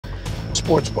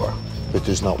Sports bar, but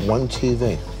there's not one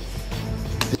TV.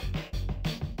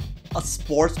 A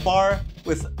sports bar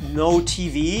with no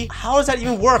TV? How does that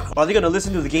even work? Are they gonna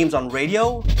listen to the games on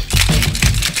radio?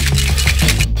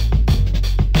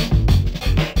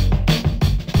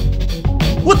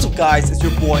 What's up guys, it's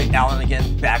your boy Alan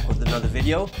again, back with another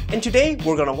video. And today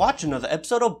we're gonna watch another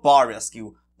episode of Bar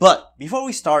Rescue. But before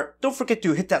we start, don't forget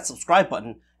to hit that subscribe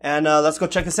button and let's go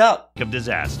check this out. Of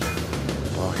disaster.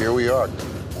 Well, here we are.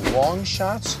 Long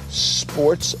Shots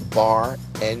Sports Bar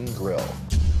and Grill.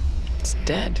 It's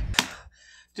dead.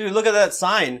 Dude, look at that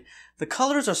sign. The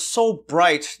colors are so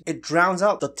bright, it drowns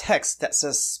out the text that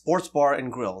says Sports Bar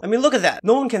and Grill. I mean, look at that.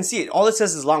 No one can see it. All it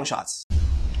says is Long Shots.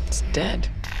 It's dead.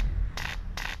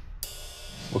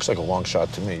 Looks like a long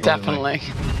shot to me. Definitely.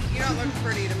 You don't look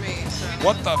pretty to me, so.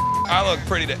 What the f? I look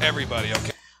pretty to everybody,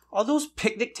 okay? Are those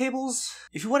picnic tables?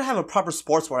 If you want to have a proper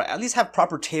sports bar, at least have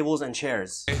proper tables and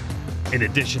chairs. In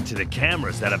addition to the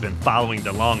cameras that have been following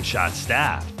the Long Shot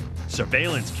staff,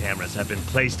 surveillance cameras have been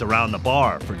placed around the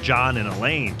bar for John and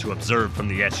Elaine to observe from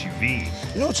the SUV.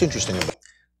 You know what's interesting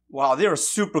Wow, they were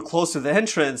super close to the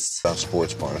entrance. about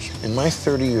sports bars? In my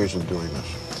 30 years of doing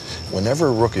this, whenever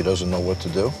a rookie doesn't know what to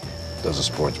do, does a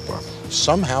sports bar.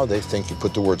 Somehow they think you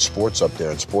put the word sports up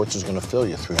there and sports is going to fill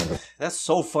you 300. That's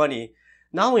so funny.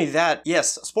 Not only that,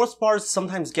 yes, sports bars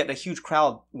sometimes get a huge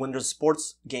crowd when there's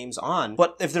sports games on.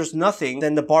 But if there's nothing,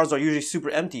 then the bars are usually super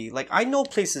empty. Like, I know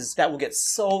places that will get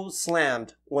so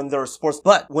slammed when there's sports.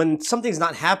 But when something's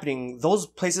not happening, those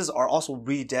places are also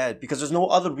really dead because there's no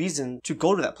other reason to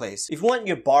go to that place. If you want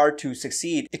your bar to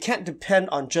succeed, it can't depend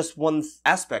on just one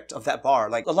aspect of that bar.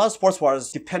 Like, a lot of sports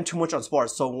bars depend too much on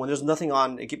sports. So when there's nothing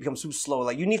on, it becomes super slow.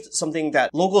 Like, you need something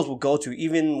that locals will go to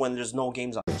even when there's no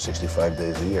games on. 65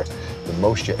 days a year. The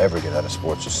most you ever get out of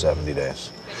sports is 70 days.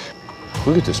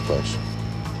 Look at this place.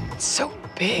 It's so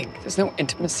big. There's no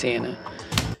intimacy in it.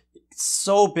 It's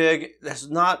so big, there's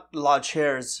not a lot of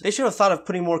chairs. They should have thought of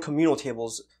putting more communal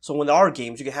tables. So when there are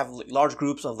games, you can have like large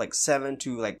groups of like 7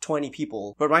 to like 20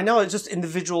 people. But right now it's just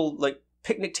individual like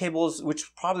picnic tables,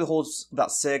 which probably holds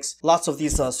about 6. Lots of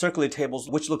these circular tables,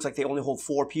 which looks like they only hold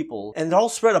 4 people. And they're all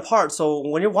spread apart. So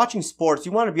when you're watching sports,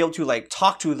 you want to be able to like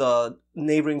talk to the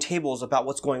neighboring tables about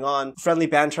what's going on. Friendly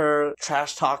banter,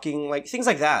 trash talking, like things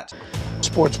like that.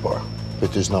 Sports bar,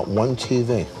 but there's not one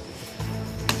TV.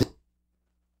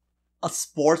 A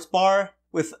sports bar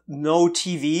with no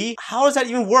TV? How does that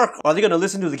even work? Are they going to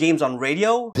listen to the games on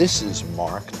radio? This is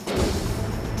marked.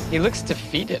 He looks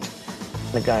defeated.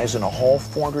 The guy's in a hall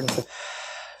 450.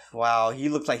 Wow, he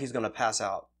looks like he's gonna pass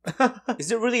out. Is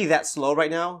it really that slow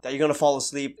right now that you're gonna fall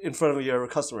asleep in front of your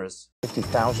customers?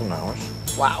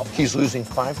 $50,000. Wow. He's losing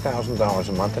 $5,000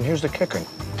 a month, and here's the kicker.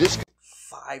 This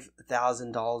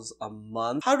 $5,000 a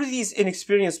month? How do these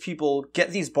inexperienced people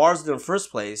get these bars in the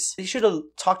first place? They should have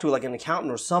talked to like an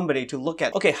accountant or somebody to look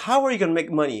at, okay, how are you gonna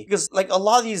make money? Because like a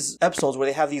lot of these episodes where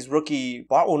they have these rookie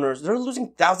bar owners, they're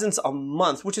losing thousands a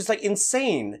month, which is like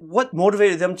insane. What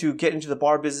motivated them to get into the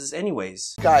bar business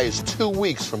anyways? guy is 2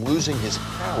 weeks from losing his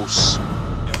house.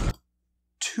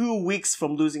 2 weeks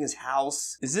from losing his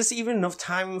house. Is this even enough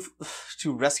time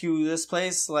to rescue this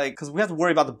place? Like, because we have to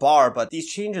worry about the bar, but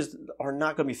these changes are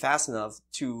not going to be fast enough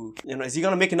to, you know, is he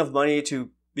going to make enough money to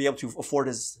be able to afford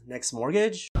his next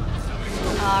mortgage?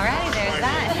 Alright, there's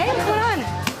that. Hey, what's going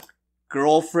on?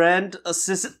 Girlfriend,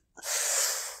 assistant.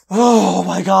 Oh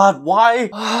my god, why?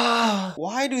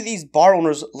 Why do these bar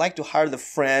owners like to hire the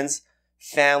friends,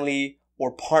 family,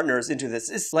 or partners into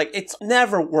this? It's like, it's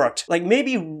never worked. Like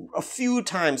maybe a few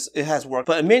times it has worked,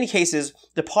 but in many cases,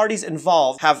 the parties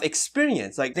involved have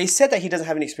experience. Like they said that he doesn't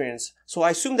have any experience. So I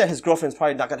assume that his girlfriend's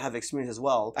probably not gonna have experience as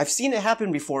well. I've seen it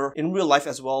happen before in real life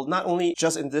as well, not only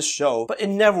just in this show, but it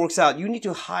never works out. You need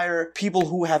to hire people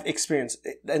who have experience,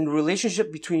 and the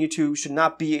relationship between you two should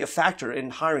not be a factor in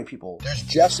hiring people. There's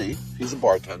Jesse. He's a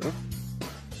bartender.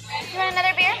 You want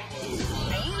another beer?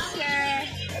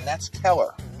 And that's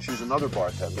Keller. She's another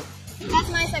bartender. That's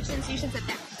my section, so you should sit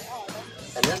there.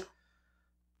 And then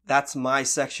That's my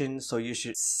section, so you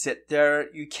should sit there.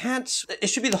 You can't, it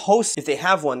should be the host, if they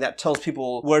have one, that tells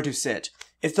people where to sit.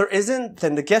 If there isn't,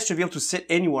 then the guests should be able to sit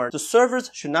anywhere. The servers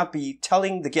should not be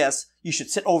telling the guests, you should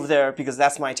sit over there because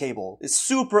that's my table. It's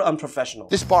super unprofessional.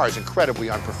 this bar is incredibly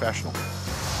unprofessional.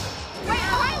 Wait,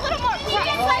 a little more. Are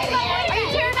you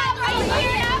tearing up? Are you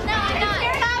tearing up? No, I'm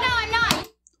not. No, I'm not.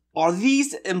 Are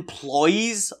these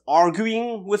employees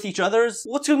arguing with each other?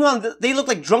 What's going on? They look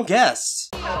like drunk guests.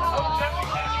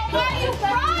 Why are you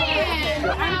crying?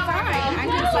 I'm fine. I'm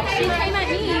just like, she came at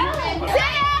me.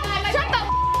 Sam, shut the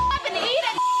up and eat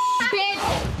it, bitch.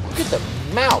 Look at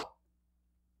the mouth.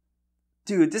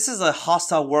 Dude, this is a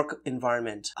hostile work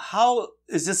environment. How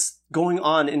is this going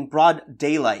on in broad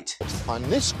daylight? On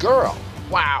this girl.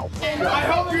 Wow. I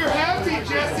hope you're happy,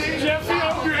 Jesse. Jesse,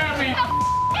 I hope you're happy.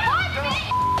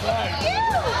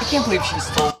 I can't believe she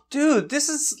stole. Dude, this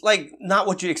is like not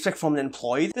what you expect from an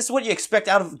employee. This is what you expect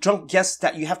out of drunk guests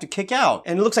that you have to kick out.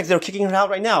 And it looks like they're kicking her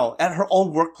out right now at her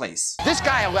own workplace. This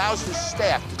guy allows his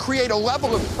staff to create a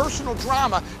level of personal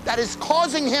drama that is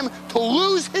causing him to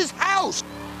lose his house.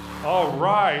 All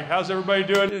right, how's everybody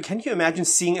doing? Dude, can you imagine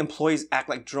seeing employees act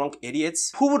like drunk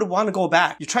idiots? Who would want to go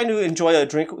back? You're trying to enjoy a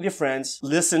drink with your friends,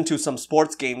 listen to some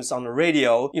sports games on the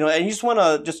radio, you know, and you just want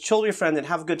to just chill with your friends and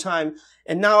have a good time.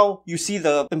 And now you see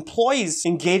the employees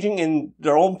engaging in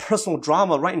their own personal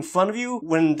drama right in front of you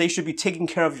when they should be taking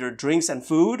care of your drinks and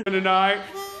food. Tonight,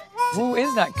 Who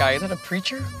is that guy? Is that a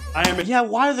preacher? I am Yeah,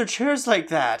 why are there chairs like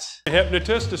that? a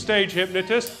hypnotist, a stage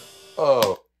hypnotist.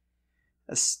 Oh.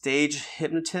 A stage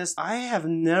hypnotist? I have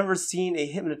never seen a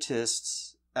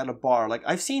hypnotist at a bar. Like,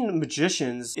 I've seen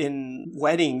magicians in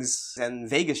weddings and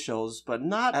Vegas shows, but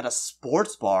not at a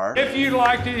sports bar. If you'd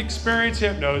like to experience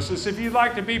hypnosis, if you'd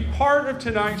like to be part of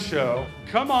tonight's show,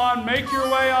 come on, make your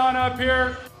way on up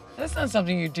here. That's not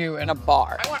something you do in a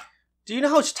bar. Do you know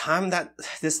how much time that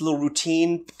this little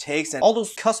routine takes? And all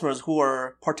those customers who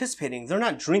are participating, they're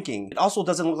not drinking. It also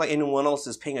doesn't look like anyone else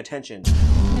is paying attention.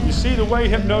 You see, the way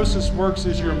hypnosis works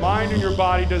is your mind and your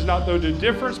body does not know the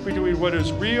difference between what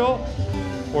is real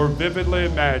or vividly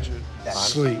imagined.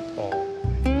 Sleep.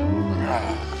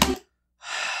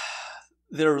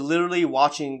 They're literally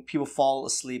watching people fall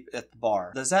asleep at the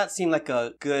bar. Does that seem like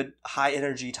a good high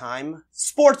energy time?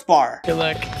 Sports bar! Good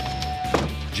luck.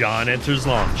 Jon enters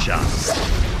Long Shots,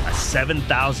 a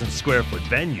 7,000 square foot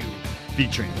venue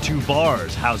featuring 2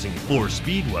 bars housing 4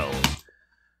 speedwells.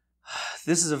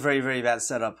 This is a very, very bad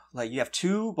setup. Like, you have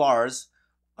 2 bars.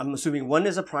 I'm assuming one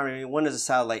is a primary, one is a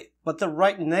satellite, but they're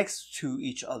right next to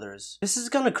each other's. This is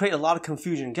gonna create a lot of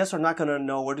confusion. Guests are not gonna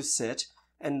know where to sit.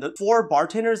 And the 4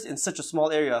 bartenders in such a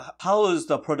small area, how is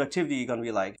the productivity gonna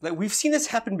be like? Like, we've seen this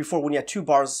happen before when you have 2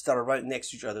 bars that are right next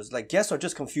to each other. Like, guests are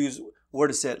just confused where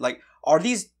to sit. Like, are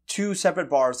these 2 separate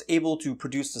bars able to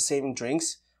produce the same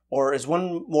drinks? Or is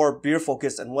one more beer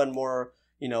focused and one more,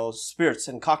 you know, spirits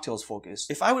and cocktails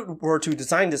focused? If I were to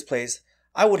design this place,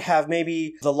 I would have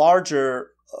maybe the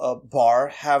larger bar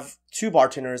have 2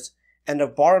 bartenders, and a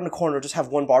bar in the corner just have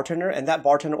 1 bartender, and that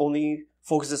bartender only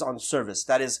focuses on service.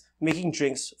 That is, making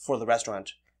drinks for the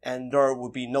restaurant. And there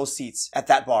would be no seats at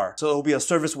that bar. So it will be a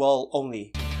service well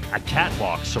only. A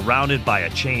catwalk surrounded by a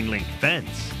chain link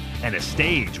fence, and a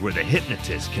stage where the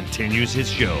hypnotist continues his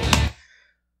show.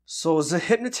 So is the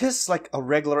hypnotist like a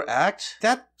regular act?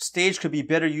 That stage could be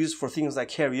better used for things like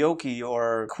karaoke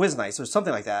or quiz nights or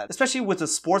something like that. Especially with the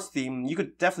sports theme, you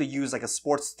could definitely use like a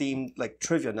sports themed like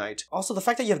trivia night. Also, the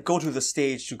fact that you have to go to the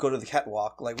stage to go to the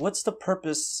catwalk, like what's the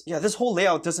purpose? Yeah, this whole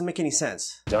layout doesn't make any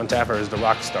sense. Jon Taffer is the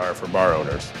rock star for bar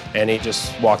owners, and he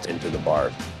just walked into the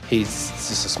bar. He's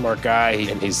just a smart guy,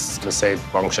 and he's gonna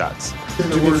save long shots. Do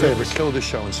me a favor, kill the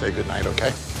show and say goodnight,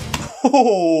 okay?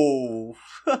 Oh,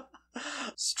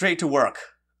 straight to work.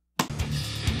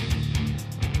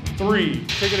 3,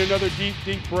 taking another deep,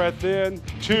 deep breath in.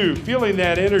 2, feeling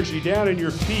that energy down in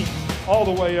your feet, all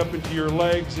the way up into your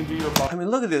legs, into your body. I mean,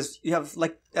 look at this. You have,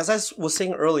 like, as I was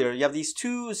saying earlier, you have these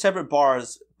 2 separate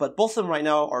bars, but both of them right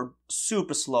now are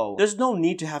super slow. There's no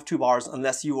need to have 2 bars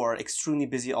unless you are extremely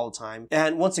busy all the time.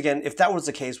 And once again, if that was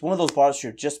the case, one of those bars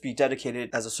should just be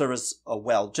dedicated as a service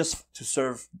well, just to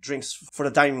serve drinks for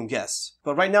the dining room guests.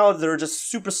 But right now, they're just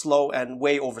super slow and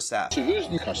way overstaffed. So who's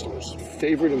your customers'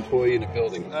 favorite employee in the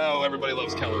building? Oh, everybody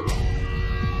loves Keller.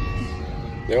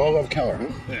 They all love Keller, huh?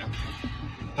 Yeah.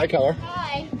 Hi, Keller.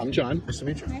 Hi. I'm John. Nice to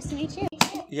meet you. Nice to meet you.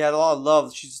 Yeah, a lot of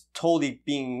love. She's totally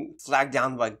being flagged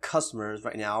down by customers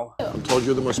right now. I'm told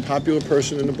you're the most popular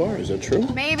person in the bar. Is that true?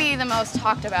 Maybe the most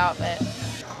talked about, but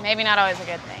maybe not always a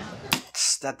good thing.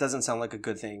 That doesn't sound like a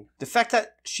good thing. The fact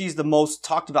that she's the most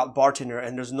talked about bartender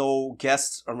and there's no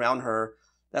guests around her,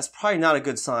 that's probably not a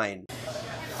good sign.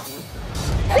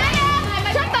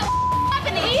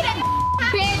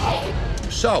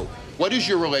 So, what is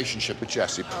your relationship with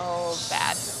Jesse? Oh,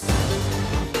 bad.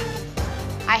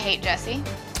 I hate Jesse.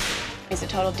 He's a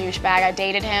total douchebag. I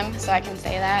dated him, so I can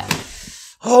say that.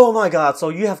 Oh my god, so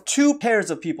you have 2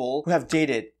 pairs of people who have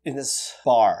dated in this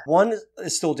bar. One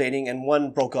is still dating and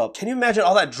one broke up. Can you imagine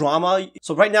all that drama?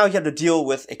 So right now you have to deal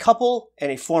with a couple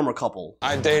and a former couple.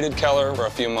 I dated Keller for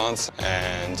a few months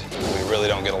and we really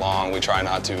don't get along. We try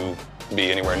not to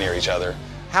be anywhere near each other.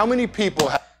 How many people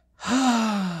have...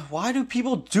 Why do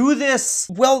people do this?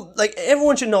 Well, like,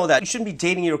 everyone should know that. You shouldn't be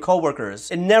dating your coworkers.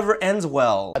 It never ends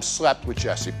well. slept with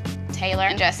Jesse? Taylor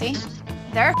and Jesse.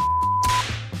 They're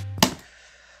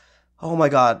Oh my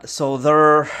god, so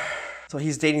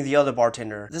he's dating the other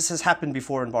bartender. This has happened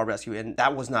before in Bar Rescue, and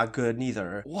that was not good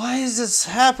neither. Why is this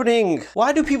happening?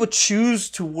 Why do people choose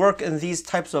to work in these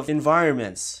types of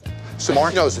environments? So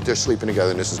Mark knows that they're sleeping together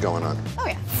and this is going on. Oh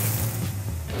yeah.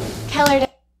 Keller.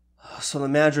 So the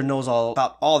manager knows all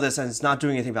about all this and is not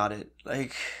doing anything about it.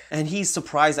 And he's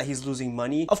surprised that he's losing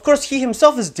money. Of course, he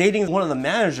himself is dating one of the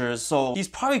managers, so he's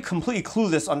probably completely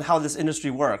clueless on how this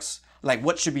industry works. Like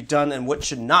what should be done and what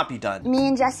should not be done. Me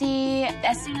and Jesse,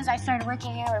 as soon as I started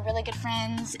working here, we're really good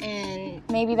friends, and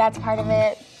maybe that's part of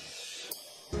it.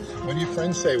 What do your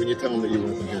friends say when you tell them that you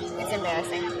work with him? It's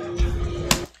embarrassing.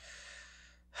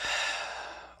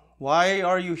 Why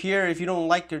are you here if you don't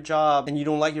like your job and you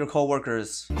don't like your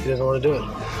coworkers? He doesn't want to do it.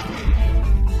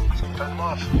 So cut him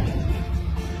off.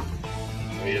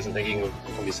 He doesn't think he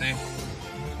can be safe.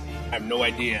 I have no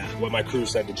idea what my crew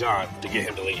said to Jon to get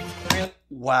him to leave.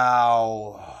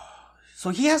 Wow. So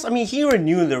he already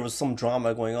knew there was some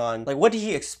drama going on. Like, what did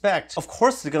he expect? Of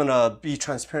course they're gonna be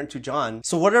transparent to Jon.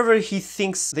 So whatever he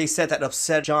thinks they said that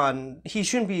upset Jon, he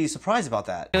shouldn't be surprised about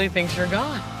that. He really thinks you're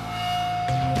gone.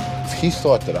 If he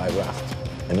thought that I left,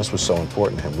 and this was so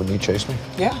important to him, wouldn't he chase me?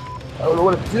 Yeah. I don't know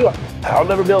what to do. I'll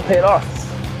never be able to pay it off.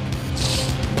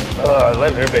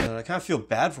 I kind of feel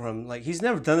bad for him. Like, he's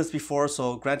never done this before,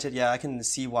 so granted, yeah, I can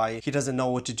see why he doesn't know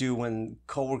what to do when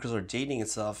coworkers are dating and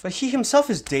stuff. But he himself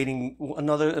is dating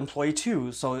another employee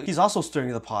too, so he's also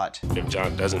stirring the pot. If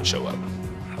Jon doesn't show up,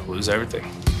 I'll lose everything.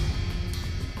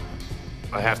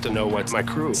 I have to know what my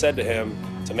crew said to him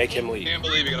to make him leave. I can't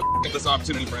believe you're gonna f this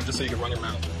opportunity for him just so you can run your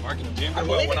mouth. Marketing, Jim.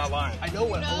 We're not lying. I know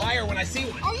what a liar when I see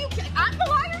one. Are you kidding? I'm the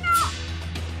liar now.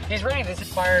 He's ready to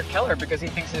fire Keller because he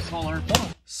thinks it's all her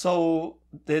fault. So,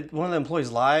 did one of the employees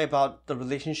lie about the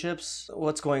relationships?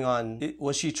 What's going on?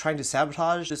 Was she trying to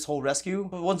sabotage this whole rescue?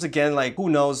 Once again, like, who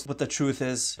knows what the truth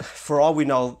is? For all we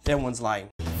know, everyone's lying.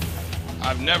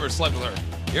 I've never slept with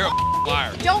her. You're a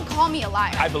liar. Don't call me a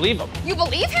liar. I believe him. You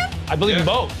believe him? I believe them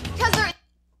both. Because they're...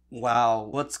 Wow,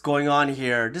 what's going on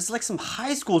here? This is like some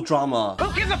high school drama.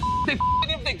 Who gives a they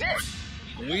didn't think this?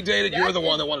 When we dated, you were the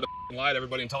one that wanted to lie to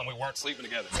everybody and tell them we weren't sleeping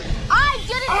together. I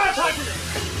didn't. I'm not talking to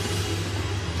you.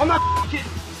 I'm not kidding.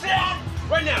 Sit down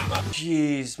right now.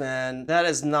 Jeez, man, that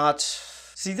is not...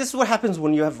 See, this is what happens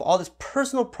when you have all these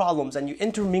personal problems and you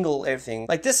intermingle everything.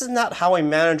 Like, this is not how a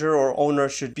manager or owner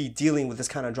should be dealing with this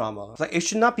kind of drama. Like, it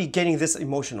should not be getting this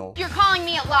emotional. You're calling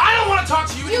me a liar. I don't want to talk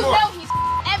to you anymore. You know he's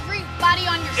everybody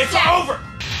on your It's staff. over.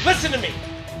 Listen to me.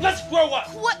 Let's grow up.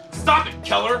 What? Stop it,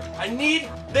 Keller. I need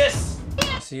this.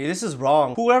 See, this is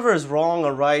wrong. Whoever is wrong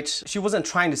or right, she wasn't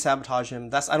trying to sabotage him.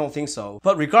 I don't think so.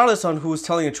 But regardless on who's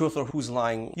telling the truth or who's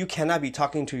lying, you cannot be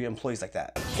talking to your employees like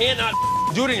that. Cannot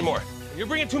do it anymore. You're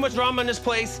bringing too much drama in this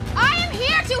place. I am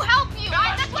here to help you.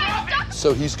 That's why I'm stuck.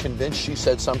 So he's convinced she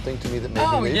said something to me that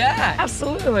made me leave? Yeah,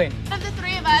 absolutely. Of the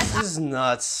three of us, This is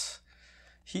nuts.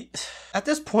 At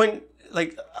this point,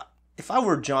 like, if I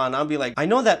were Jon, I'd be like, I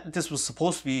know that this was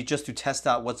supposed to be just to test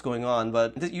out what's going on,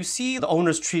 but you see the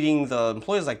owners treating the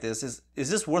employees like this. Is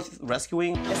this worth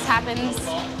rescuing? this happens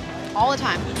all the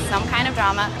time. Some kind of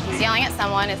drama. He's yelling at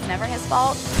someone. It's never his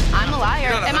fault. I'm a liar.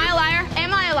 Am I a liar?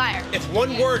 Am I a liar? If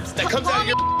one word that comes out of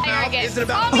your mouth isn't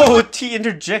about Oh, T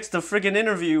interjects the friggin'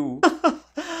 interview.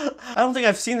 I don't think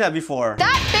I've seen that before.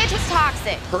 That bitch was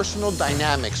toxic. Personal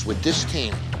dynamics with this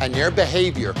team and their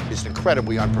behavior is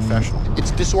incredibly unprofessional.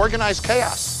 It's disorganized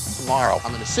chaos. Tomorrow,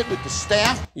 I'm gonna sit with the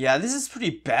staff. Yeah, this is pretty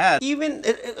bad.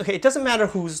 Okay, it doesn't matter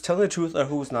who's telling the truth or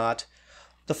who's not.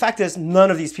 The fact is,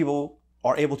 none of these people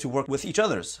are able to work with each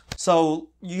others. So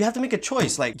you have to make a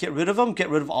choice, like get rid of them, get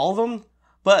rid of all of them,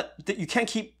 but you can't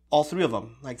keep all three of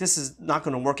them. Like, this is not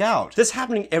gonna work out. This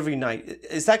happening every night.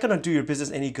 Is that gonna do your business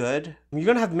any good? You're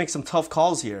gonna have to make some tough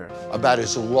calls here. About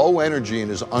as low energy and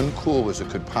as uncool as it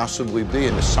could possibly be,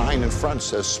 and the sign in front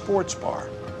says sports bar.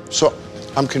 So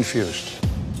I'm confused.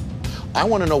 I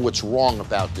want to know what's wrong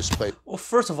about this place. Well,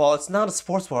 first of all, it's not a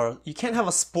sports bar. You can't have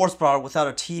a sports bar without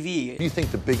a TV. What do you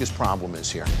think the biggest problem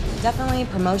is here? Definitely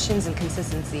promotions and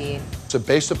consistency. So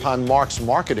based upon Mark's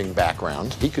marketing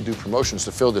background, he could do promotions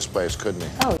to fill this place, couldn't he?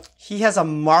 Oh. He has a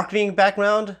marketing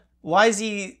background? Why is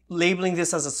he labeling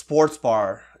this as a sports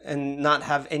bar and not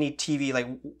have any TV? Like,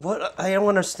 what? I don't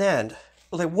understand.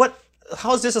 Like, what?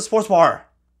 How is this a sports bar?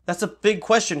 That's a big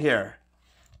question here.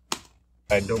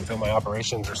 I don't feel my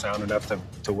operations are sound enough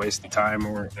to waste the time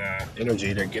or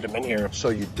energy to get them in here. So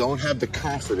you don't have the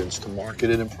confidence to market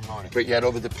it and promote it. But yet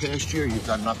over the past year, you've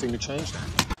done nothing to change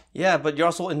that. Yeah, but you're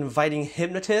also inviting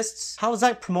hypnotists? How is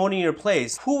that promoting your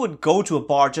place? Who would go to a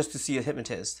bar just to see a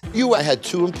hypnotist? I had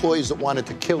 2 employees that wanted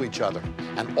to kill each other,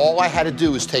 and all I had to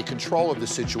do was take control of the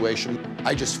situation.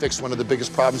 I just fixed one of the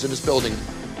biggest problems in this building.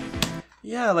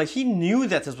 Yeah, like he knew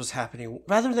that this was happening.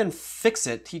 Rather than fix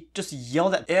it, he just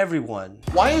yelled at everyone.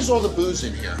 Why is all the booze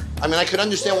in here? I mean, I could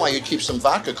understand why you'd keep some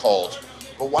vodka cold,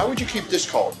 but why would you keep this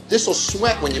cold? This'll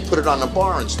sweat when you put it on the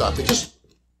bar and stuff. It just...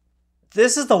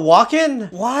 This is the walk-in?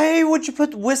 Why would you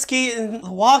put whiskey in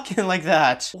the walk-in like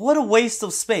that? What a waste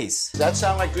of space. Does that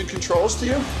sound like good controls to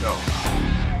you? No.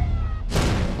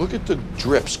 Look at the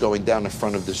drips going down the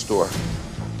front of this door.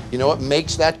 You know what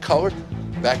makes that color?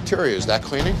 Bacteria. Is that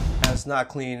cleaning? It's not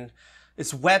clean.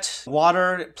 It's wet.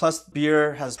 Water plus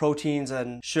beer has proteins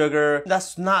and sugar.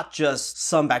 That's not just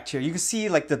some bacteria. You can see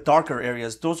like the darker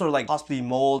areas. Those are like possibly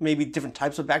mold, maybe different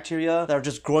types of bacteria that are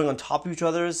just growing on top of each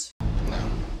other's.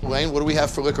 Elaine, what do we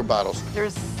have for liquor bottles?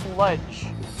 There's sludge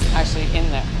actually in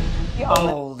there.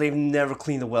 Oh, they've never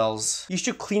cleaned the wells. You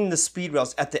should clean the speed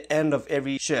wells at the end of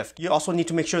every shift. You also need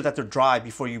to make sure that they're dry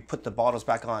before you put the bottles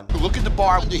back on. Look at the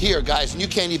bar under here, guys, and you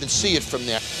can't even see it from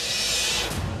there.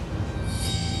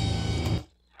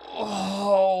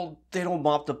 Oh, they don't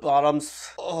mop the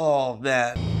bottoms. Oh,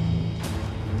 man. You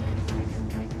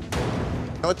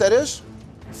know what that is?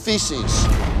 Feces.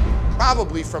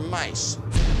 Probably from mice.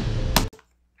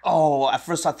 Oh, at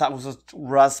first I thought it was a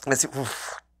rust. I said,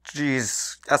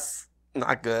 jeez, that's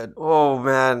not good. Oh,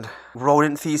 man.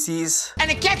 Rodent feces. And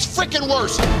it gets freaking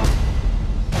worse.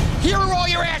 Here are all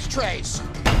your ashtrays.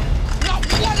 Not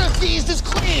one of these is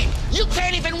clean. You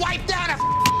can't even wipe down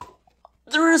a...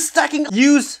 They're stacking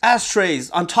used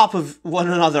ashtrays on top of one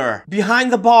another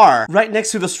behind the bar, right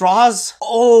next to the straws.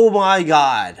 Oh my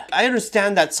god. I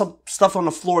understand that some stuff on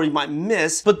the floor you might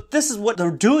miss, but this is what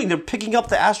they're doing. They're picking up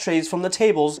the ashtrays from the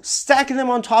tables, stacking them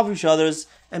on top of each other's,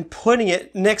 and putting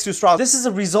it next to straws. This is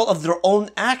a result of their own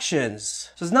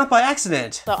actions. So it's not by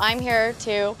accident. So I'm here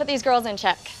to put these girls in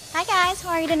check. Hi guys,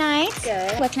 how are you tonight?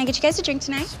 Good. What can I get you guys to drink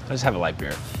tonight? I just have a light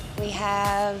beer. We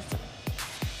have...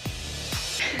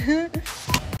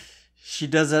 She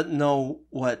doesn't know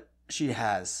what she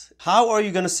has. How are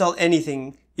you gonna sell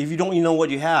anything if you don't even know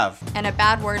what you have? And a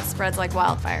bad word spreads like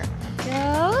wildfire.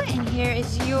 Go, and here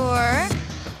is your...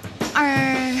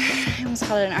 I almost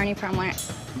called it an Arnie Palmer.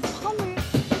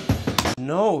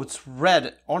 No, it's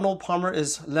red. Arnold Palmer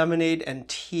is lemonade and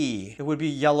tea. It would be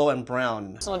yellow and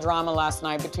brown. Personal drama last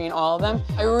night between all of them.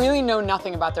 I really know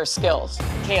nothing about their skills.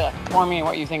 Kayla, pour me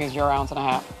what you think is your 1.5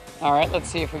 ounces. All right, let's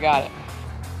see if we got it.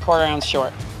 1/4 ounce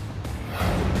short.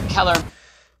 Keller.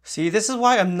 See, this is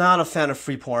why I'm not a fan of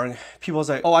free pouring. People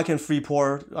say, oh, I can free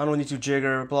pour. I don't need to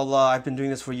jigger, blah, blah. I've been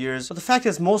doing this for years. But the fact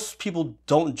is, most people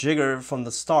don't jigger from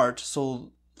the start.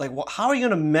 So, like, how are you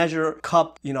going to measure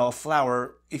cup, a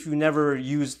flour if you never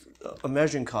used a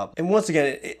measuring cup? And once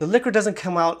again, the liquor doesn't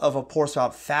come out of a pour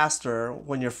spout faster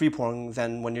when you're free pouring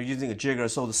than when you're using a jigger.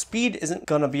 So the speed isn't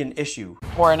going to be an issue.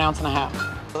 Pour 1.5 ounces.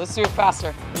 Let's do it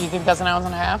faster. You think that's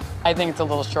 1.5 ounces? I think it's a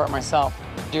little short myself.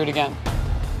 Do it again.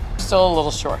 Still a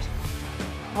little short.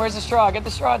 Where's the straw? Get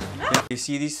the straw. Yeah, you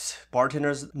see these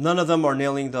bartenders, none of them are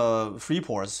nailing the free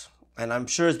pours. And I'm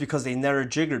sure it's because they never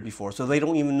jiggered before, so they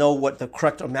don't even know what the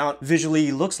correct amount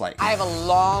visually looks like. I have a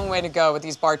long way to go with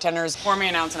these bartenders. Pour me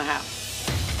 1.5 ounces.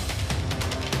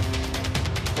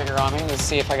 Jigger on me. Let's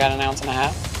see if I got 1.5 ounces.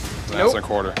 That's a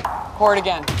 1/4. Pour it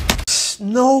again.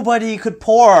 Nobody could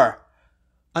pour.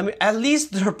 I mean, at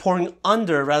least they're pouring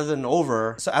under rather than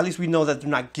over, so at least we know that they're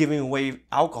not giving away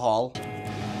alcohol.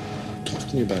 Talk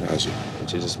to me about Ozzy.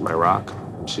 She's just my rock.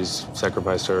 She's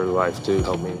sacrificed her life to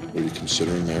help me. Are you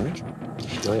considering marriage?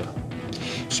 Oh, yeah.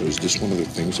 So is this one of the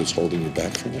things that's holding you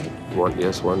back from that?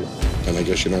 Yes, one. And I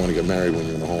guess you don't want to get married when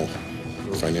you're in a hole.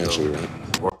 Financially, right?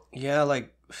 Yeah,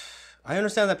 like, I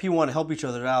understand that people want to help each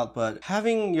other out, but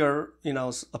having your,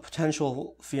 a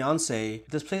potential fiance,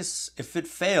 this place, if it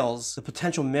fails, the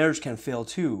potential marriage can fail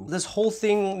too. This whole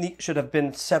thing should have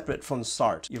been separate from the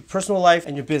start. Your personal life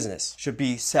and your business should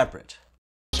be separate.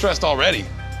 Stressed already,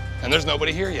 and there's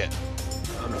nobody here yet.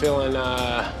 I'm feeling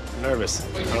nervous.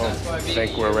 I don't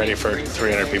think we're ready for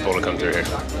 300 people to come through here.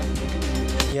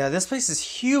 Yeah, this place is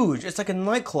huge. It's like a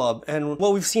nightclub. And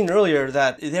what we've seen earlier,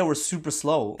 that they were super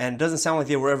slow and it doesn't sound like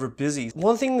they were ever busy.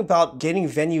 One thing about getting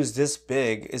venues this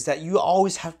big is that you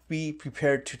always have to be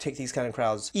prepared to take these kind of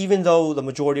crowds, even though the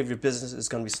majority of your business is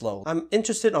going to be slow. I'm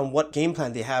interested on what game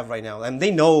plan they have right now. And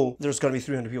they know there's going to be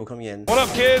 300 people coming in. What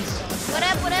up, kids? What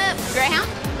up, what up? Greyhound?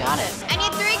 Got it. I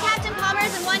need 3 Captain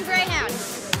Palmers and 1 Greyhound.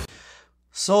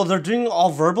 So they're doing all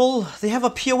verbal? They have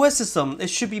a POS system. It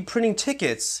should be printing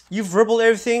tickets. You verbal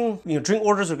everything, drink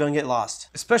orders are gonna get lost.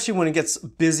 Especially when it gets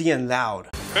busy and loud.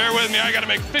 Bear with me, I gotta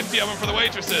make 50 of them for the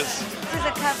waitresses. There's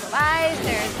a cup of ice,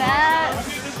 there's that.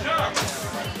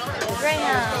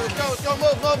 Greyhound. Go,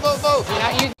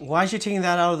 move. Why is she taking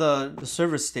that out of the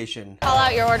service station? Call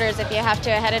out your orders if you have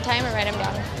to ahead of time or write them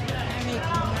down.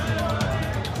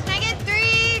 Can I get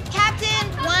 3 Captain,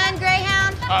 1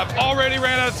 Greyhound? I've already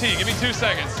ran out of tea. Give me 2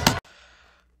 seconds.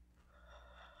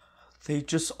 They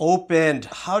just opened.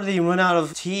 How did they run out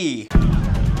of tea? You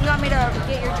want me to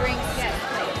get your drinks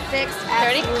fixed?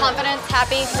 30, confidence,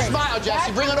 happy. Smile,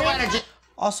 Jesse. Bring a little energy.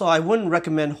 Also, I wouldn't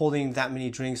recommend holding that many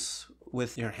drinks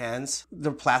with your hands.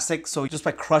 They're plastic, so just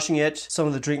by crushing it, some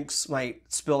of the drinks might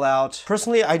spill out.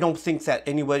 Personally, I don't think that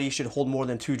anybody should hold more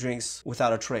than 2 drinks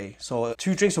without a tray. So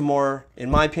 2 drinks or more, in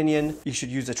my opinion, you should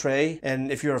use a tray. And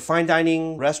if you're a fine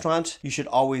dining restaurant, you should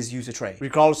always use a tray,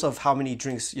 regardless of how many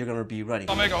drinks you're gonna be running.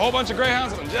 I'll make a whole bunch of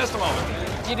Greyhounds in just a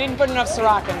moment. You didn't put enough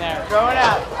Ciroc in there. Throw it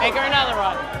out. Make her another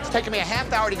one. It's taken me a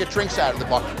half hour to get drinks out of the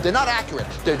bar. They're not accurate.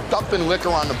 They're dumping liquor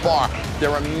on the bar.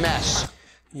 They're a mess.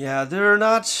 Yeah, they're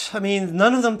not,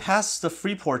 none of them passed the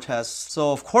free pour test.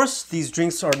 So of course these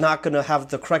drinks are not gonna have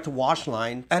the correct wash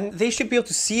line. And they should be able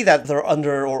to see that they're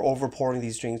under or over pouring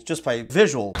these drinks just by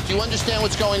visual. Do you understand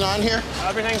what's going on here?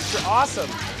 Everything's awesome.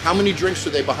 How many drinks are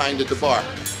they behind at the bar?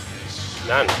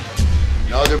 None.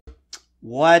 No, they're...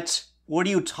 What? What are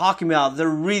you talking about? They're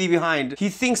really behind. He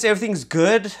thinks everything's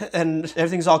good and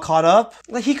everything's all caught up.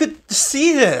 Like, he could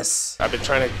see this. I've been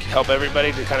trying to help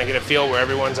everybody to kind of get a feel where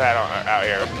everyone's at out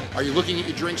here. Are you looking at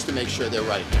your drinks to make sure they're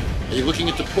right? Are you looking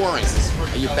at the pouring?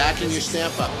 Are you backing your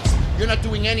stamp up? You're not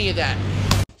doing any of that.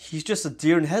 He's just a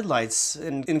deer in headlights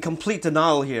and in complete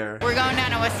denial here. We're going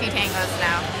down to Whiskey Tangos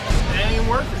now. It ain't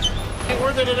worth it. It ain't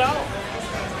worth it at all.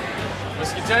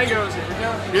 Whiskey Tangos, here we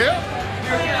go. Yeah?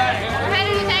 We're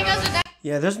headed to Tangos with that.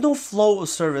 Yeah, there's no flow of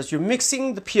service. You're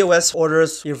mixing the POS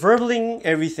orders, you're verbaling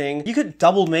everything. You could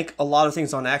double make a lot of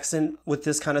things on accident with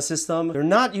this kind of system. They're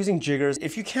not using jiggers.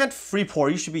 If you can't free pour,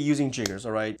 you should be using jiggers,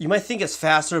 all right? You might think it's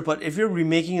faster, but if you're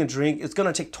remaking a drink, it's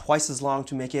gonna take twice as long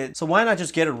to make it. So why not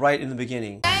just get it right in the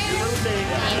beginning?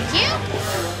 Thank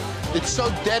you. It's so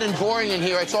dead and boring in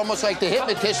here, it's almost like the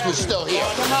hypnotist was still here.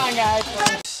 Come on, guys.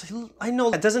 I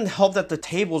know it doesn't help that the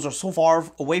tables are so far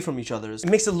away from each other. It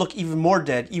makes it look even more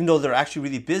dead, even though they're actually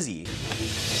really busy.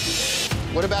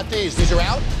 What about these? These are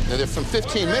out? They're from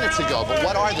 15 minutes ago, but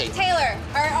what are they? Taylor,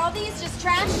 are all these just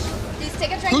trash? These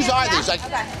tickets right Whose here? are Yeah? these?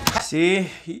 Okay. See,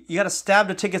 you gotta stab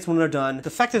the tickets when they're done. The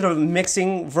fact that they're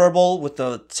mixing verbal with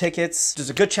the tickets, there's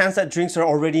a good chance that drinks are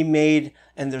already made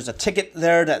and there's a ticket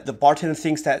there that the bartender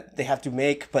thinks that they have to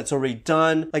make, but it's already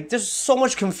done. Like, there's so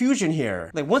much confusion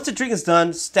here. Like, once the drink is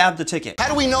done, stab the ticket. How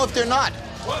do we know if they're not?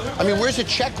 I mean, where's a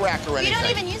check rack or anything? We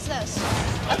don't even use those.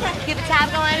 Okay. Keep the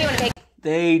tab going. You want to take?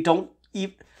 They don't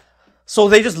even... So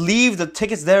they just leave the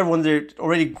tickets there when they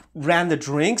already ran the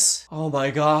drinks? Oh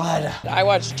my God. I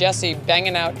watched Jesse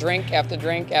banging out drink after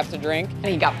drink after drink, and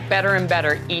he got better and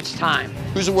better each time.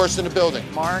 Who's the worst in the building?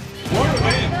 Mark.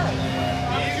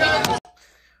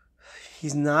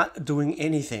 He's not doing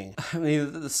anything. I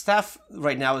mean, the staff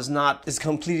right now is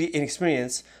completely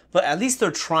inexperienced, but at least they're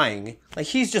trying. Like,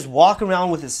 he's just walking around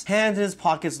with his hands in his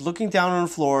pockets, looking down on the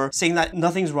floor, saying that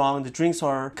nothing's wrong, the drinks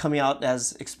are coming out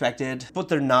as expected, but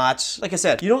they're not. Like I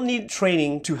said, you don't need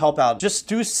training to help out. Just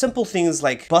do simple things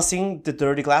like bussing the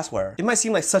dirty glassware. It might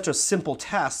seem like such a simple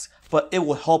task, but it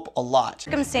will help a lot.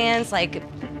 Circumstance, like,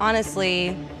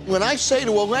 honestly. When I say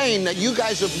to Elaine that you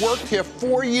guys have worked here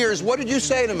 4 years, what did you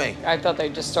say to me? I thought they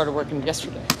just started working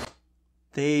yesterday.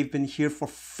 They've been here for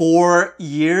 4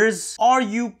 years? Are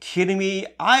you kidding me?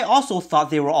 I also thought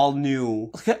they were all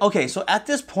new. Okay, so at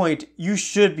this point, you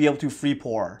should be able to free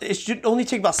pour. It should only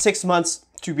take about 6 months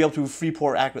to be able to free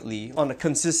pour accurately on a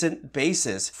consistent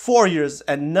basis. 4 years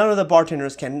and none of the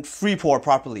bartenders can free pour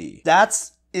properly.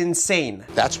 That's insane.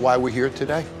 That's why we're here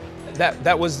today.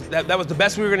 That was the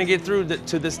best we were gonna get through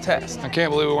to this test. I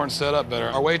can't believe we weren't set up better.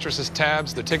 Our waitresses'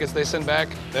 tabs, the tickets they send back,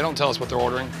 they don't tell us what they're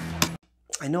ordering.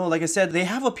 I know, like I said, they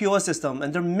have a POS system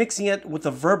and they're mixing it with a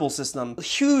verbal system.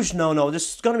 Huge no-no.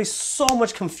 There's gonna be so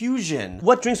much confusion.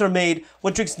 What drinks are made,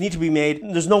 what drinks need to be made,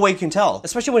 there's no way you can tell.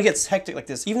 Especially when it gets hectic like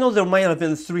this. Even though there might have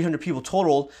been 300 people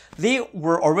total, they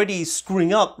were already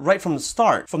screwing up right from the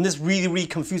start, from this really, really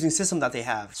confusing system that they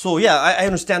have. So yeah, I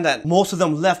understand that most of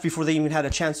them left before they even had a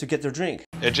chance to get their drink.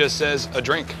 It just says a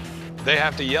drink. They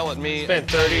have to yell at me. Spent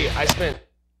 30, I spent.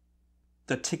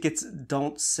 The tickets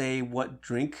don't say what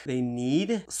drink they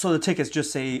need, so the tickets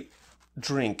just say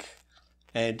drink.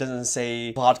 And it doesn't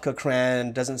say vodka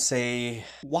cran, doesn't say...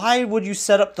 Why would you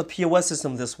set up the POS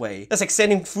system this way? That's like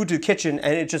sending food to the kitchen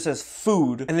and it just says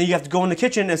food. And then you have to go in the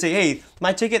kitchen and say, hey,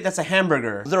 my ticket, that's a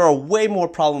hamburger. There are way more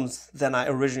problems than I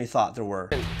originally thought there were.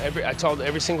 I told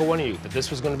every single one of you that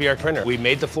this was going to be our printer. We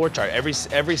made the floor chart. Every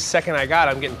second I got,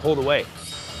 I'm getting pulled away.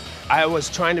 I was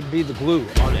trying to be the glue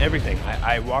on everything.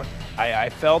 I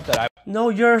felt that I... No,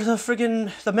 you're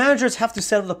the managers have to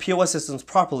set up the POS systems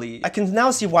properly. I can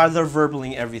now see why they're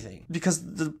verbaling everything. Because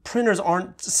the printers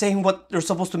aren't saying what they're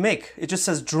supposed to make. It just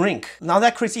says drink. Now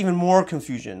that creates even more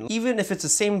confusion. Even if it's the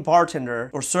same bartender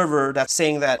or server that's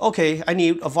saying that, okay, I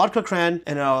need a vodka cran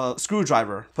and a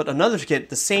screwdriver. But another ticket,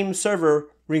 the same server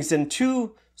rings in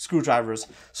 2 screwdrivers.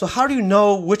 So how do you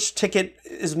know which ticket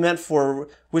is meant for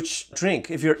which drink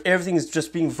if everything is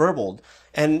just being verbaled?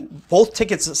 And both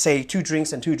tickets say 2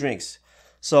 drinks and 2 drinks.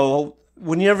 So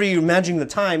whenever you're managing the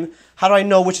time, how do I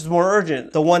know which is more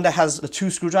urgent? The one that has the 2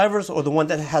 screwdrivers or the one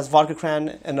that has vodka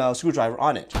cran and a screwdriver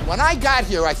on it? When I got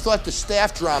here, I thought the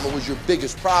staff drama was your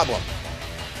biggest problem.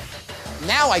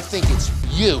 Now I think it's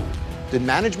you. Did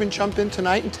management jump in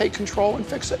tonight and take control and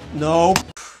fix it? No.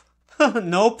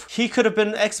 Nope. He could have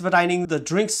been expediting the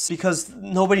drinks because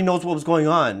nobody knows what was going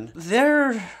on.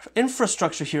 Their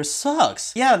infrastructure here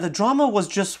sucks. Yeah, the drama was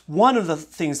just one of the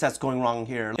things that's going wrong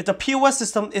here. If the POS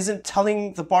system isn't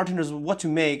telling the bartenders what to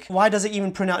make, why does it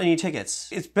even print out any tickets?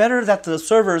 It's better that the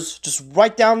servers just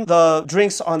write down the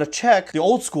drinks on a check the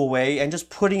old school way and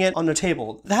just putting it on the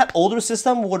table. That older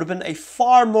system would have been a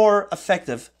far more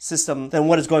effective system than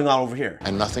what is going on over here.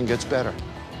 And nothing gets better.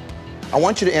 I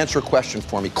want you to answer a question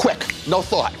for me, quick, no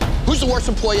thought. Who's the worst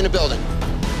employee in the building?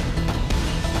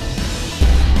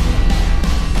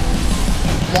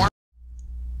 Mark?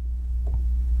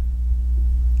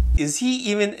 Is he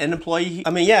even an employee? I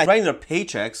mean, yeah, writing their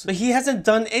paychecks, but he hasn't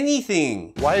done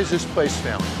anything. Why is this place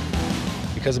failing?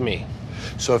 Because of me.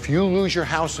 So if you lose your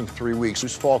house in 3 weeks,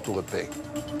 whose fault will it be?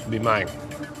 It'll be mine.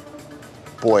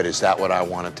 Boy, is that what I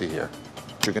wanted to hear.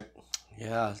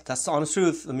 Yeah, that's the honest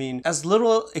truth. I mean, as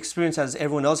little experience as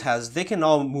everyone else has, they can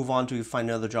all move on to find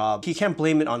another job. He can't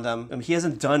blame it on them. I mean, he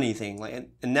hasn't done anything.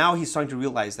 And now he's starting to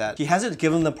realize that. He hasn't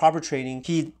given them proper training.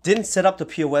 He didn't set up the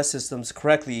POS systems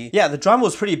correctly. Yeah, the drama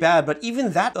was pretty bad, but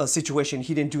even that situation,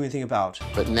 he didn't do anything about.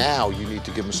 But now you need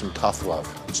to give him some tough love.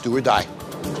 It's do or die.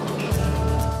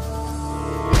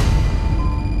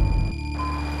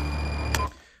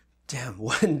 Damn,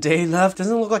 1 day left.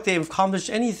 Doesn't look like they've accomplished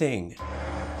anything.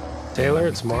 Taylor,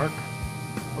 it's Mark.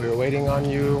 We were waiting on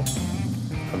you.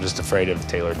 I'm just afraid if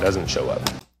Taylor doesn't show up.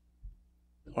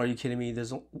 Are you kidding me?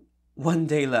 There's 1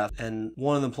 day left and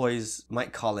one of the employees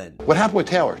might call in. What happened with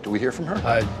Taylor? Do we hear from her?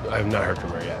 I've not heard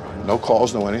from her yet. No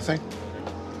calls, no anything?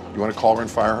 You want to call her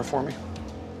and fire her for me?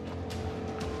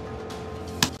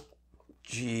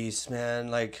 Jeez, man,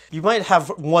 like, you might have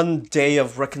 1 day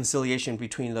of reconciliation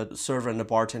between the server and the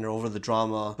bartender over the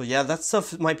drama. But yeah, that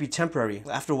stuff might be temporary.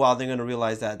 After a while, they're gonna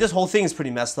realize that this whole thing is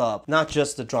pretty messed up. Not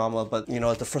just the drama, but, you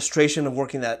know, the frustration of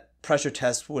working that pressure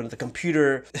test when the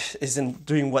computer isn't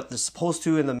doing what they're supposed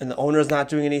to and the owner's not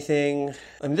doing anything.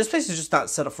 I mean, this place is just not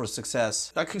set up for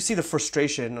success. I could see the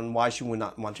frustration on why she would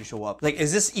not want to show up. Like,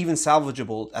 is this even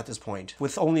salvageable at this point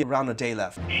with only around a day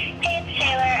left? Hey, it's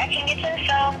Taylor. I can get to the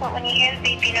cell, but when you hear the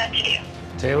beep, you know what to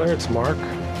do. Taylor, it's Mark.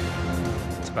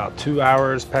 It's about 2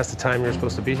 hours past the time you're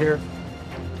supposed to be here.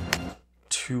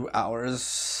 2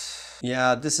 hours?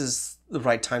 Yeah, this is the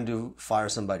right time to fire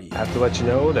somebody. I have to let you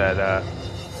know that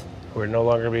we're no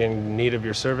longer be in need of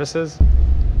your services.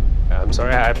 I'm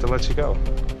sorry, I have to let you go.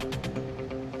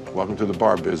 Welcome to the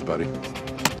bar biz, buddy.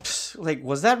 Like,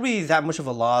 was that really that much of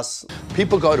a loss?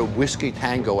 People go to Whiskey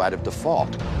Tango out of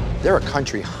default. They're a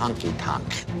country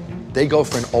honky-tonk. They go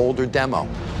for an older demo.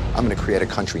 I'm gonna create a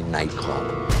country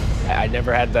nightclub. I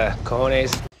never had the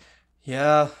cojones.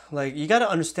 Yeah, like, you gotta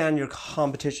understand your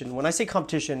competition. When I say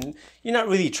competition, you're not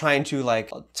really trying to, like,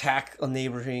 attack a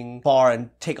neighboring bar and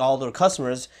take all their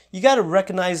customers. You gotta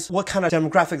recognize what kind of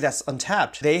demographic that's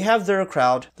untapped. They have their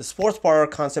crowd. The sports bar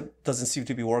concept doesn't seem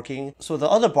to be working. So the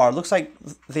other bar looks like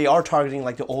they are targeting,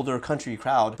 like, the older country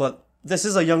crowd. But this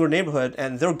is a younger neighborhood,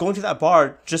 and they're going to that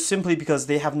bar just simply because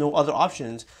they have no other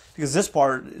options. Because this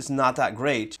bar is not that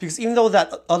great. Because even though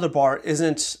that other bar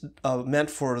isn't meant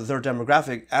for their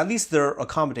demographic, at least they're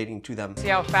accommodating to them. See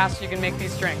how fast you can make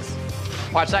these drinks.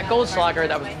 Watch that Goldschlager,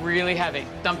 that was really heavy.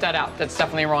 Dump that out, that's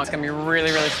definitely wrong. It's gonna be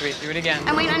really, really sweet. Do it again.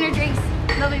 I'm waiting on your drinks.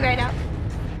 They'll be right out.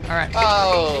 All right.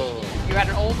 Oh, You had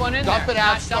an old one in Dump there. it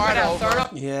out, Dump start it out, over.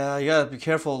 start Yeah, you gotta be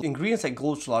careful. Ingredients like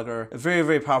Goldschlager are very,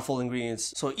 very powerful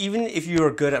ingredients. So even if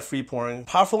you're good at free pouring,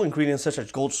 powerful ingredients such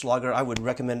as Goldschlager, I would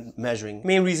recommend measuring.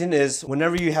 Main reason is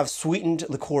whenever you have sweetened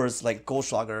liqueurs like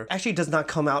Goldschlager, actually does not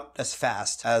come out as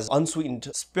fast as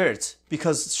unsweetened spirits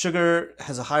because sugar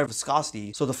has a higher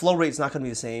viscosity, so the flow rate is not gonna be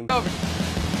the same.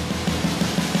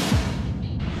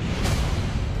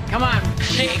 Come on,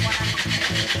 shake.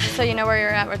 So you know where you're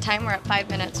at with time? We're at 5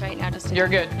 minutes right now. Just You're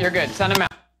good. You're good. Send them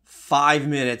out. 5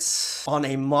 minutes on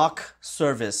a mock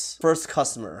service. First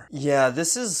customer. Yeah,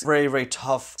 this is very, very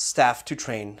tough staff to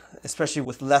train, especially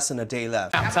with less than a day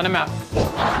left. Send them out.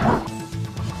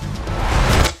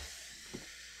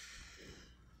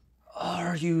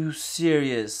 Are you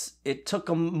serious? It took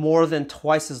them more than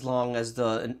twice as long as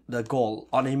the goal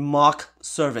on a mock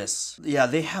service. Yeah,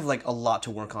 they have like a lot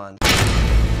to work on.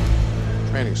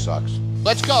 Training sucks.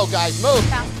 Let's go, guys, move.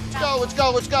 Let's go, let's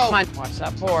go, let's go. Come on, watch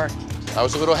that pour. That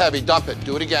was a little heavy, dump it,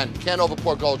 do it again. Can't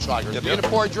overpour Goldschlager. You're gonna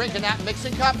pour a drink in that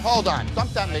mixing cup? Hold on,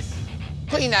 dump that mix.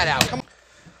 Clean that out, come on.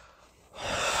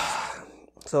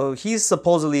 So he's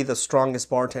supposedly the strongest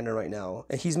bartender right now,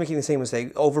 and he's making the same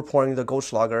mistake, overpouring the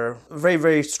Goldschlager. Very,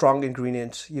 very strong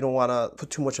ingredient. You don't want to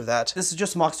put too much of that. This is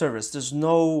just mock service. There's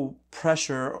no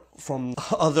pressure from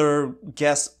other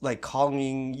guests like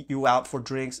calling you out for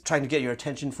drinks, trying to get your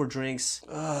attention for drinks.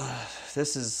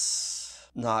 This is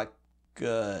not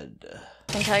good. You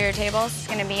can tell your tables. It's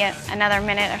gonna be another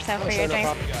minute or so for your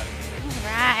drinks.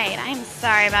 Right, I'm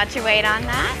sorry about your wait on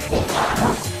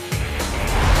that.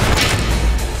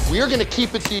 We're gonna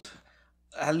keep it.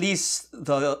 At least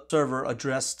the server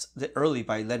addressed it early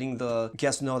by letting the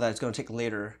guests know that it's going to take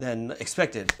later than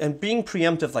expected. And being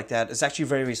preemptive like that is actually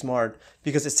very, very smart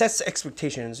because it sets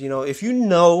expectations. You know, if you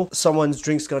know someone's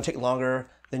drink's going to take longer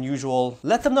than usual,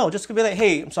 let them know. Just be like,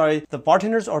 hey, I'm sorry, the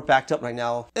bartenders are backed up right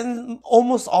now. And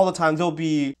almost all the time they'll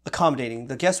be accommodating.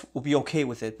 The guests will be okay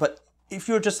with it. But if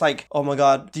you're just like, oh my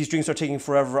God, these drinks are taking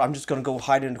forever, I'm just going to go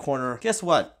hide in the corner. Guess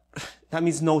what? That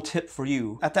means no tip for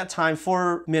you. At that time,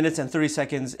 4 minutes and 30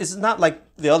 seconds, it's not like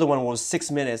the other one was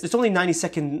 6 minutes. It's only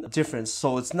 90-second difference,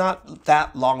 so it's not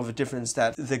that long of a difference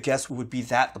that the guest would be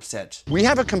that upset. We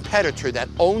have a competitor that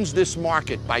owns this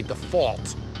market by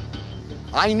default.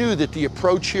 I knew that the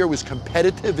approach here was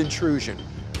competitive intrusion.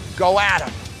 Go at him.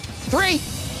 3.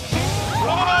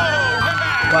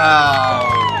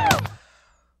 Wow.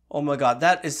 Oh my God,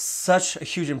 that is such a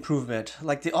huge improvement.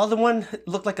 Like the other one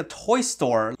looked like a toy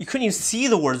store. You couldn't even see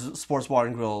the words sports bar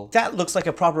and grill. That looks like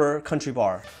a proper country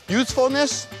bar.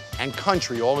 Youthfulness and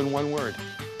country all in one word.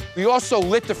 We also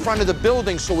lit the front of the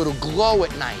building so it'll glow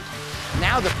at night.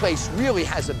 Now the place really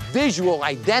has a visual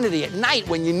identity at night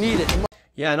when you need it.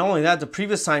 Yeah, not only that, the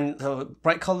previous sign, the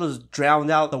bright colors drowned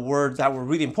out the words that were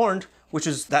really important, which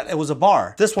is that it was a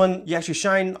bar. This one, you actually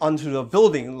shine onto the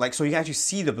building, like so you can actually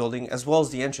see the building as well as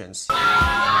the entrance.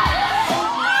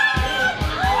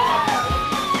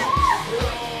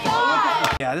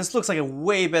 Yeah, this looks like a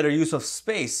way better use of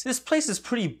space. This place is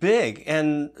pretty big,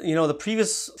 and you know, the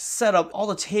previous setup, all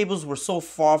the tables were so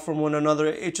far from one another,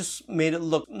 it just made it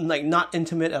look like not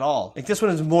intimate at all. Like this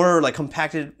one is more like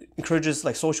compacted, encourages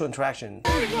like social interaction.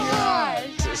 Oh my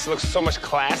gosh. This looks so much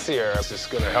classier. It's just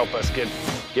gonna help us get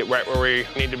right where we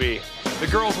need to be. The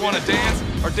girls want to dance.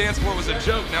 Our dance floor was a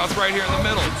joke. Now it's right here in the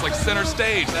middle. It's like center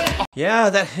stage.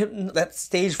 Yeah, that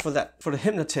stage for the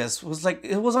hypnotist was like,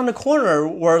 it was on the corner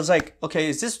where it's like, okay,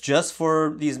 is this just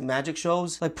for these magic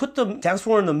shows? Like put the dance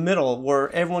floor in the middle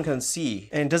where everyone can see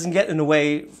and doesn't get in the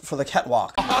way for the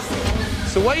catwalk. Awesome.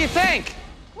 So what do you think?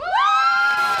 Woo!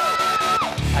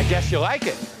 I guess you like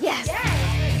it. Yes.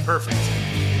 Perfect.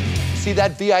 See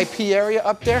that VIP area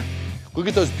up there? Look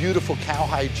at those beautiful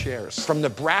cowhide chairs from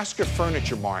Nebraska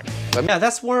Furniture Mart. Yeah,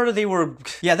 that's where they were.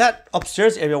 Yeah, that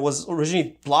upstairs area was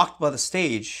originally blocked by the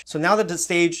stage. So now that the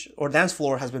stage or dance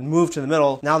floor has been moved to the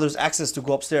middle, now there's access to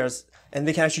go upstairs and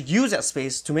they can actually use that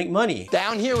space to make money.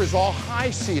 Down here is all high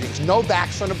seatings, no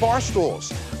backs on the bar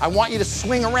stools. I want you to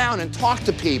swing around and talk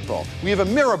to people. We have a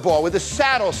mirror ball with a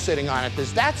saddle sitting on it.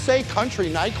 Does that say country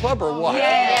nightclub or what?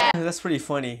 Yeah. That's pretty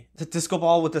funny. The disco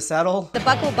ball with the saddle. The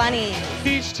Buckle Bunny.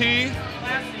 Peach tea.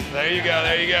 There you go,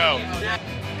 there you go.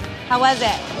 How was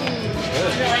it?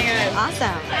 Good.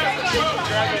 Awesome.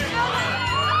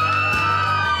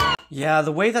 Yeah,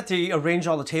 the way that they arrange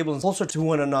all the tables closer to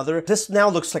one another, this now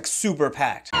looks like super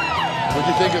packed. What'd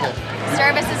you think of it?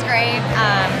 Service is great.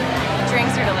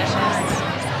 Drinks are delicious.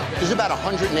 There's about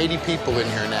 180 people in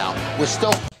here now. We're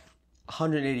still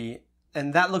 180.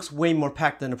 And that looks way more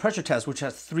packed than the pressure test, which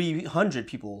has 300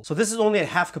 people. So this is only at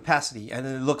half capacity, and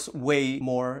it looks way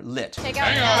more lit. Hang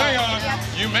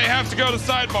on. You may have to go to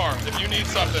sidebar if you need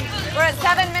something. We're at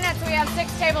 7 minutes. We have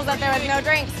 6 tables up there with no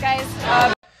drinks,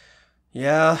 guys.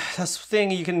 Yeah, that's the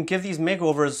thing. You can give these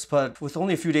makeovers, but with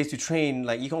only a few days to train,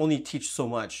 like you can only teach so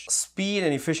much. Speed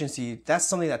and efficiency, that's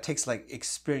something that takes like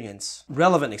experience,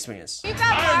 relevant experience.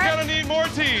 I'm gonna need more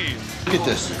teas. Look at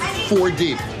this, 4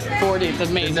 deep. 4 deep, that's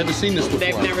amazing. They've never seen this before.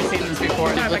 They've never seen this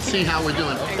before. Let's see how we're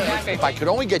doing. Exactly. If I could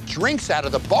only get drinks out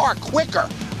of the bar quicker,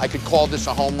 I could call this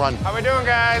a home run. How we doing,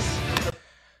 guys?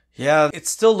 Yeah, it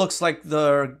still looks like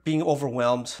they're being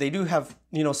overwhelmed. They do have,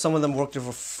 you know, some of them worked there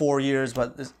for 4 years,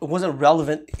 but it wasn't a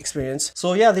relevant experience.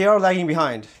 So yeah, they are lagging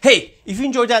behind. Hey, if you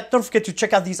enjoyed that, don't forget to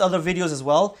check out these other videos as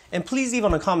well. And please leave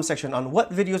on the comment section on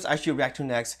what videos I should react to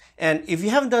next. And if you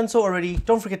haven't done so already,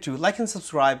 don't forget to like and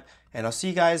subscribe. And I'll see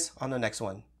you guys on the next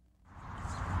one.